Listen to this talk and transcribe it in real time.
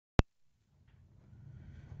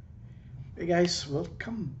Hey guys,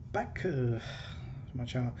 welcome back to my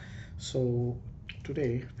channel. So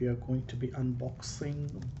today we are going to be unboxing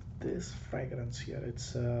this fragrance here.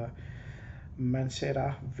 It's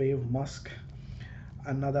Mancera Wave Musk,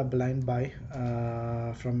 another blind buy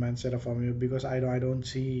from Mancera for me because I don't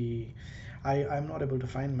see I'm not able to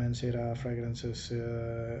find Mancera fragrances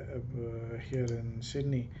here in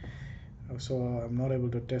Sydney, so I'm not able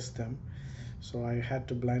to test them. So I had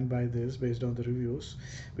to blind buy this based on the reviews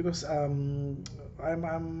because I've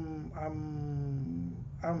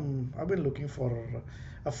been looking for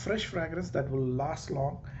a fresh fragrance that will last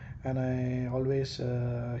long, and I always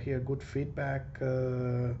hear good feedback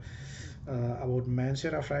about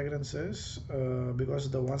Mancera fragrances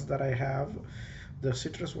because the ones that I have, the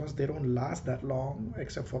citrus ones, they don't last that long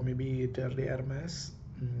except for maybe Terre Hermes.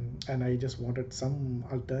 And I just wanted some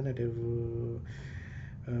alternative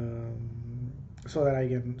so that I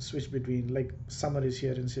can switch between, like, summer is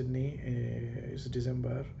here in Sydney. It's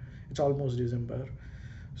December, it's almost December,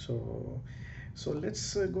 so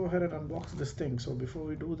let's go ahead and unbox this thing. So before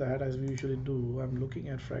we do that, as we usually do, I'm looking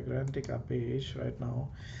at Fragrantica page right now.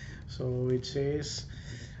 So it says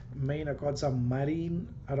main accords are marine,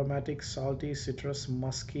 aromatic, salty, citrus,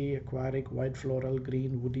 musky, aquatic, white floral,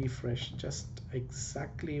 green, woody, fresh. Just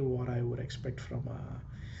exactly what I would expect from a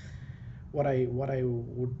what I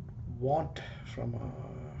would want from a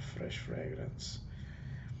fresh fragrance.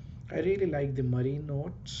 I really like the marine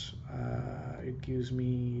notes. It gives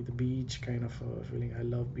me the beach kind of feeling. I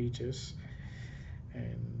love beaches,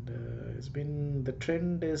 and it's been the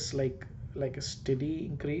trend is like a steady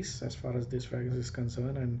increase as far as this fragrance is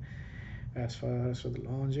concerned. And as far as for the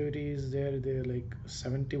longevity is there, they're like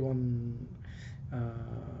 71 uh,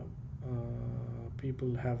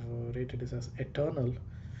 people have rated this as eternal,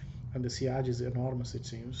 and the sillage is enormous, it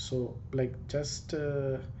seems. So, like, just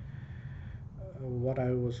what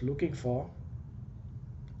I was looking for.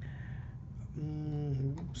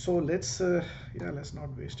 So let's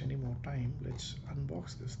not waste any more time. Let's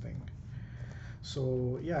unbox this thing.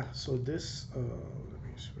 So yeah, so this let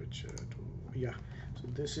me switch to, yeah. So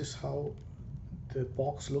this is how the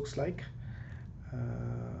box looks like.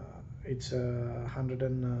 It's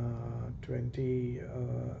 120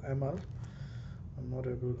 ml. I'm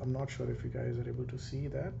not sure if you guys are able to see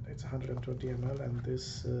that. It's 120 ml, and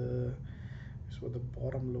this is what the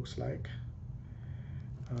bottom looks like.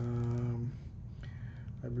 Um,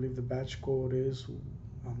 I believe the batch code is,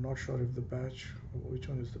 I'm not sure if the batch, which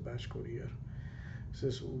one is the batch code here? It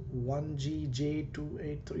says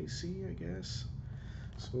 1GJ283C, I guess.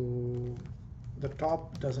 So the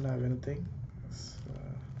top doesn't have anything,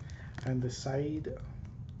 and the side,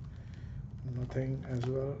 nothing as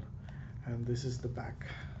well. And this is the back.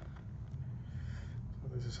 So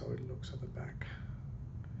this is how it looks at the back.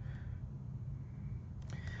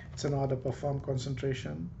 It's an eau de parfum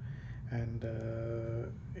concentration, and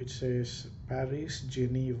it says Paris,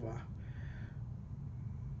 Geneva,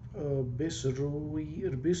 Bis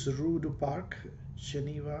Rue du Parc,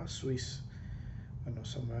 Geneva, Swiss. I know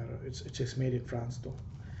somewhere. It's just made in France though.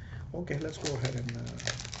 Okay, let's go ahead and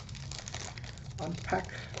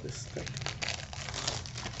unpack this thing.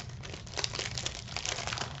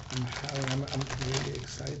 I'm really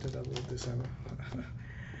excited about this.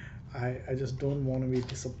 I just don't want to be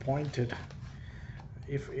disappointed.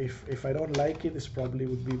 If I don't like it, this probably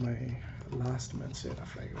would be my last Mancera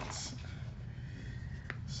fragrance.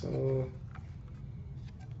 So,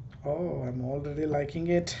 oh, I'm already liking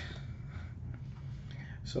it.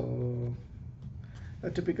 So, a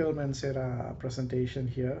typical Mancera presentation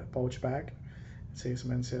here, pouch bag. It says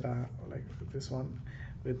Mancera like this one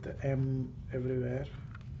with the M everywhere.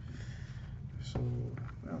 So,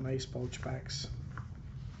 nice pouch bags.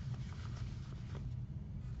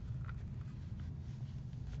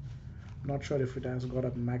 Not sure if it has got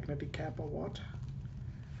a magnetic cap or what.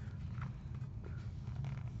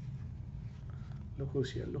 Look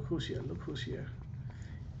who's here, look who's here, look who's here.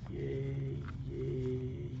 Yay,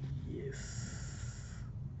 yay, yes.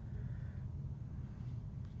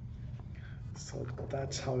 So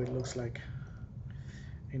that's how it looks like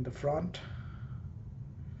in the front.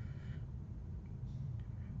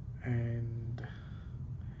 And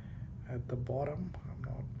at the bottom,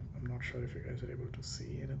 I'm not sure if you guys are able to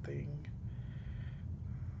see anything.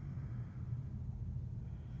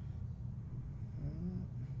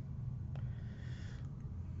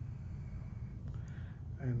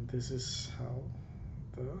 And this is how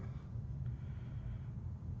the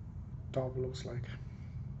top looks like.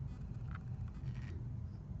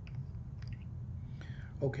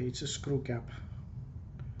 Okay, it's a screw cap.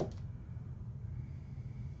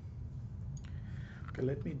 Okay,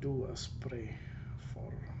 let me do a spray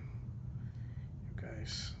for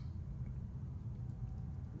guys.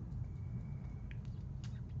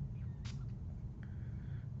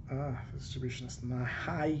 Distribution is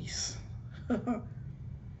nice.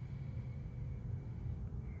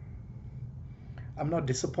 I'm not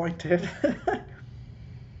disappointed.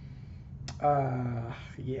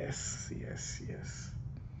 Yes, yes, yes.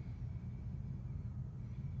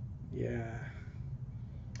 Yeah.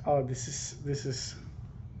 Oh, this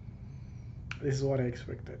is what I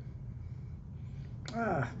expected.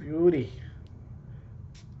 Beauty.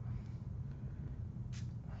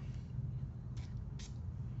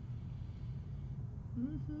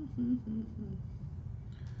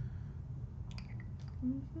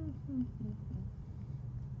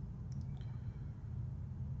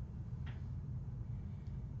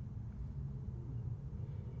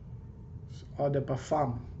 Or the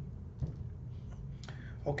parfum.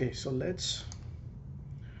 Okay, so let's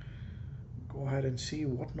go ahead and see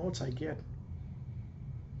what notes I get.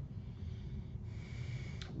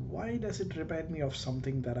 Why does it remind me of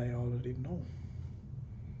something that I already know?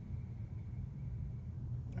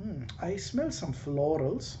 I smell some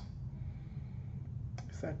florals.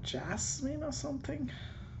 Is that jasmine or something?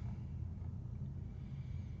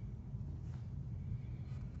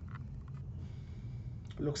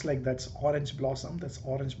 Looks like that's orange blossom. That's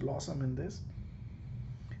orange blossom in this.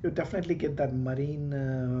 You definitely get that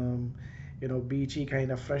marine, beachy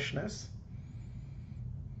kind of freshness.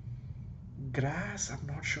 Grass, I'm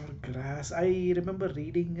not sure. Grass. I remember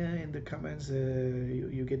reading in the comments,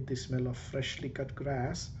 you get the smell of freshly cut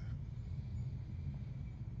grass.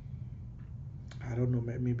 I don't know.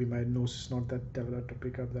 Maybe my nose is not that developed to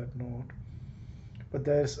pick up that note. But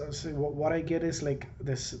there's so what I get is like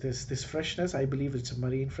this freshness. I believe it's a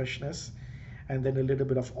marine freshness, and then a little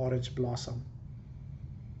bit of orange blossom.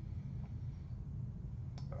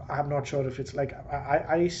 I'm not sure if it's like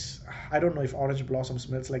I don't know if orange blossom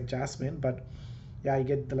smells like jasmine, but yeah, I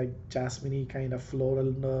get the like jasmine kind of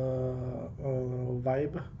floral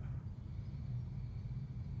vibe.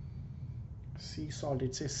 Sea salt.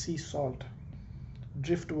 It says sea salt.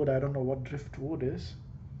 Driftwood. I don't know what driftwood is.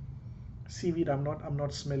 Seaweed. I'm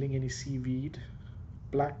not smelling any seaweed.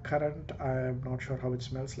 Black currant. I'm not sure how it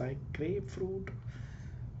smells like. Grapefruit.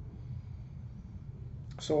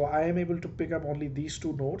 So I am able to pick up only these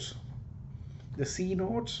two notes. The C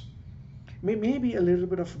notes. Maybe a little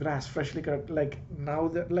bit of grass, freshly cut. Now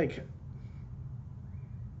that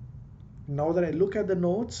I look at the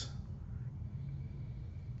notes,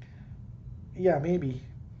 yeah, maybe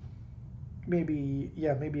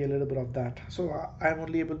a little bit of that. So I'm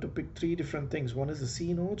only able to pick three different things. One is the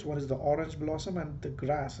C notes, one is the orange blossom, and the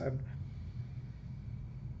grass. And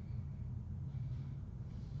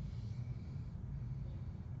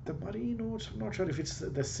the marine notes, I'm not sure if it's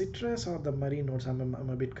the citrus or the marine notes. I'm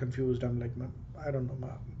a bit confused. I'm like, I don't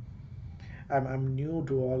know. I'm new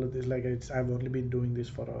to all of this. Like I've only been doing this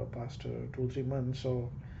for past 2 3 months.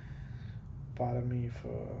 So pardon me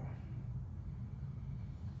for.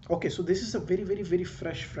 Okay, so this is a very very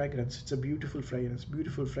fresh fragrance. It's a beautiful fragrance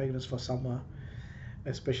for summer,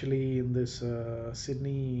 especially in this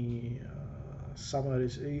Sydney summer.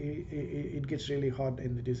 It gets really hot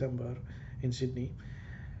in December in Sydney,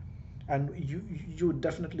 and you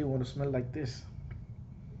definitely want to smell like this.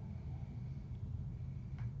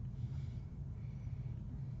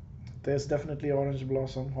 There's definitely orange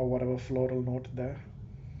blossom or whatever floral note there.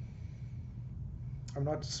 I'm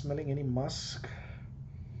not smelling any musk.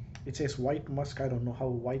 It says white musk. I don't know how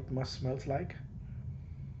white musk smells like.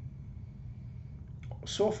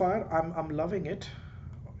 So far, I'm loving it.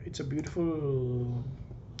 It's a beautiful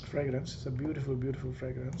fragrance. It's a beautiful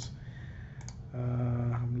fragrance.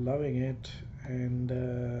 I'm loving it, and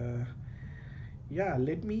yeah,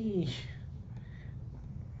 let me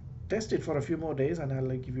test it for a few more days, and I'll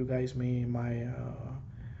like, give you guys my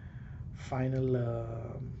final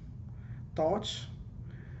thoughts.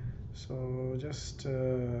 So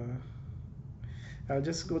I'll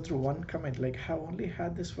just go through one comment. Like, have only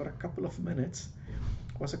had this for a couple of minutes.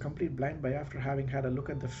 Was a complete blind buy after having had a look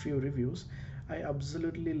at the few reviews. I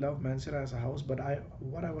absolutely love Mancera as a house, but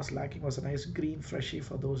what I was lacking was a nice green freshie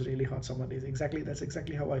for those really hot summer days. Exactly, that's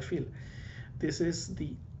exactly how I feel. This is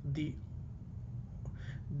the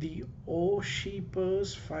the O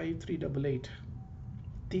Sheepers 5388.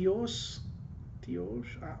 Theos Theos.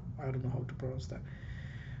 I don't know how to pronounce that.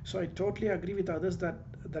 So I totally agree with others that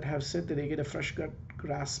have said that they get a fresh gut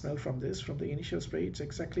grass smell from this. From the initial spray, it's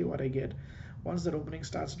exactly what I get. Once the opening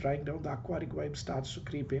starts drying down, the aquatic vibe starts to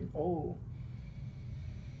creep in. Oh,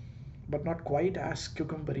 but not quite as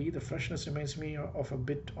cucumbery. The freshness reminds me of a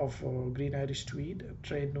bit of green Irish tweed,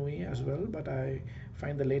 Trade Nui as well, but I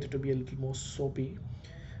find the later to be a little more soapy.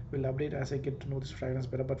 Will update as I get to know this fragrance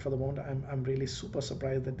better, but for the moment I'm really super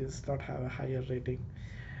surprised that this does not have a higher rating.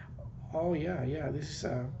 Oh yeah, yeah, this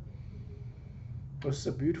is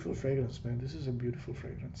a beautiful fragrance, man. This is a beautiful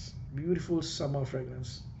fragrance. Beautiful summer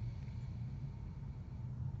fragrance.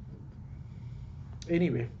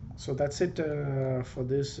 Anyway, so that's it for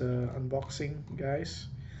this unboxing, guys.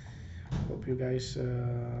 Hope you guys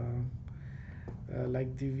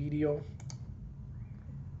like the video.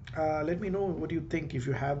 Let me know what you think if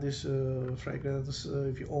you have this fragrance,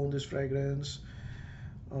 if you own this fragrance.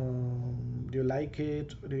 Do you like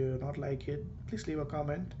it? Do you not like it? Please leave a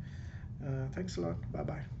comment. Thanks a lot. Bye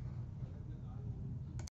bye.